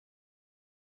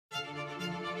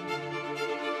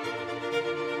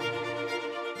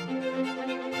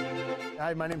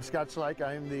Hi, my name is Scott Schleich.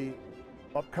 I am the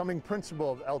upcoming principal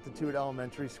of Altitude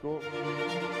Elementary School.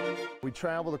 We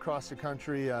traveled across the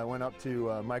country, went up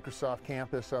to Microsoft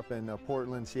campus up in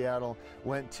Portland, Seattle,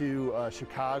 went to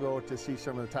Chicago to see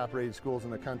some of the top-rated schools in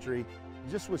the country.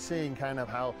 Just was seeing kind of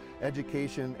how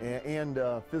education and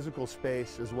physical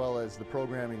space, as well as the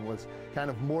programming, was kind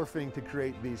of morphing to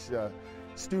create these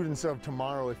students of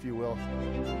tomorrow, if you will.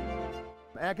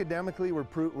 Academically, we're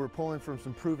pulling from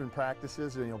some proven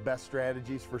practices, best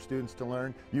strategies for students to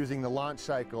learn, using the launch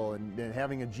cycle and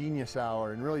having a genius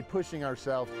hour and really pushing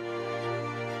ourselves.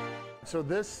 So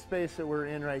this space that we're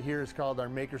in right here is called our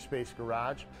Makerspace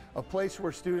Garage, a place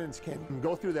where students can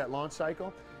go through that launch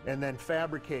cycle and then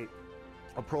fabricate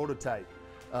a prototype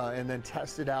and then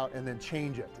test it out and then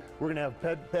change it. We're going to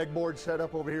have pegboards set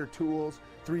up over here, tools,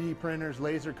 3D printers,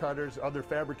 laser cutters, other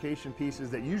fabrication pieces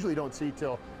that you usually don't see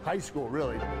till high school,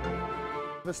 really.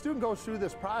 If a student goes through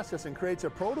this process and creates a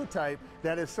prototype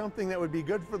that is something that would be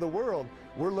good for the world,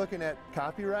 we're looking at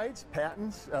copyrights,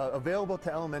 patents, available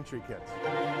to elementary kids.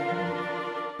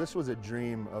 This was a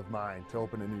dream of mine, to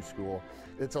open a new school.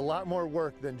 It's a lot more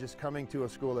work than just coming to a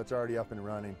school that's already up and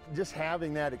running. Just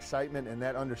having that excitement and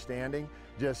that understanding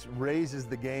just raises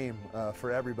the game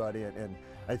for everybody. And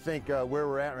I think where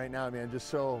we're at right now, man, I'm just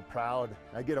so proud.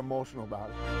 I get emotional about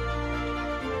it.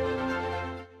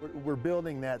 We're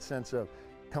building that sense of,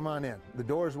 come on in. The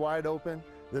door's wide open.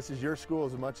 This is your school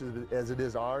as much as it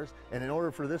is ours. And in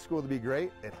order for this school to be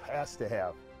great, it has to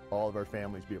have all of our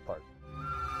families be a part.